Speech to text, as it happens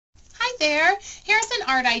there. Here's an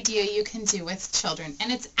art idea you can do with children,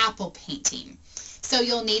 and it's apple painting. So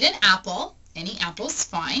you'll need an apple, any apple's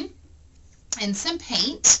fine, and some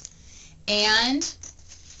paint, and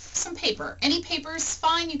some paper. Any paper is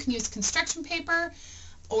fine. You can use construction paper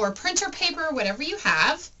or printer paper, whatever you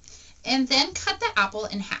have, and then cut the apple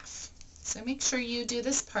in half. So make sure you do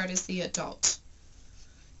this part as the adult.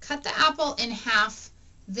 Cut the apple in half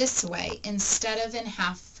this way instead of in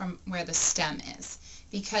half from where the stem is,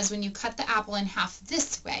 because when you cut the apple in half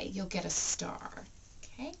this way, you'll get a star.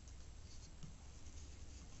 Okay?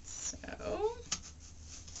 So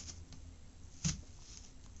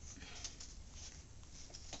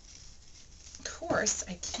of course,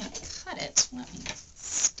 I can't cut it. Let me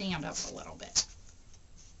stand up a little bit.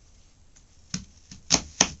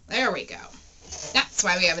 There we go. That's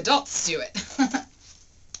why we have adults do it.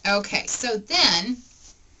 Okay, so then,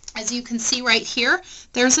 as you can see right here,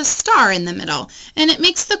 there's a star in the middle, and it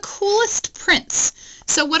makes the coolest prints.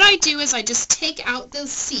 So what I do is I just take out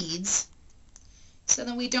those seeds, so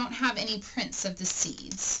then we don't have any prints of the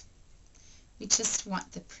seeds. We just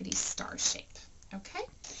want the pretty star shape. Okay?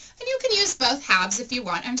 And you can use both halves if you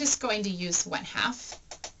want. I'm just going to use one half.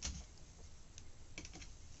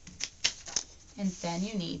 And then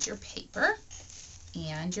you need your paper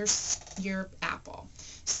and your apple.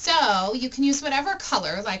 So you can use whatever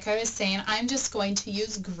color. Like I was saying, I'm just going to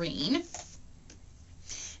use green.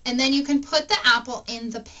 And then you can put the apple in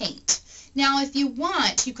the paint. Now if you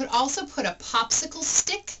want, you could also put a popsicle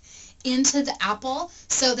stick into the apple,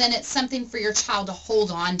 so then it's something for your child to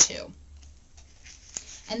hold on to.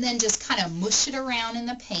 And then just kind of mush it around in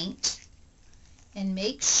the paint and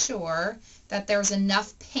make sure that there's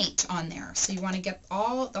enough paint on there. So you want to get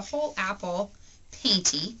the whole apple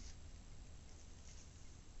painty.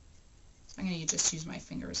 I'm going to just use my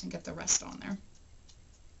fingers and get the rest on there.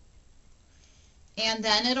 And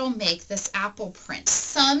then it'll make this apple print.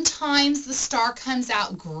 Sometimes the star comes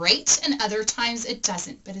out great and other times it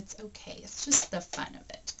doesn't, but it's okay. It's just the fun of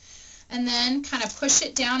it. And then kind of push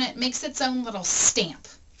it down. It makes its own little stamp.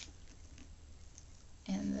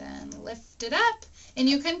 And then lift it up, and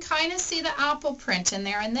you can kind of see the apple print in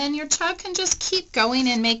there, and then your child can just keep going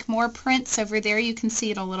and make more prints. Over there you can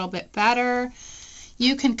see it a little bit better.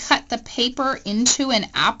 You can cut the paper into an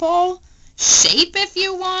apple shape if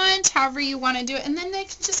you want, however you want to do it, and then they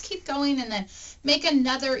can just keep going and then make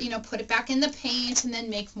another, put it back in the paint and then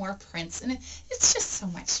make more prints, and it's just so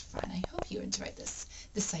much fun. I hope you enjoyed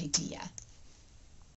this idea.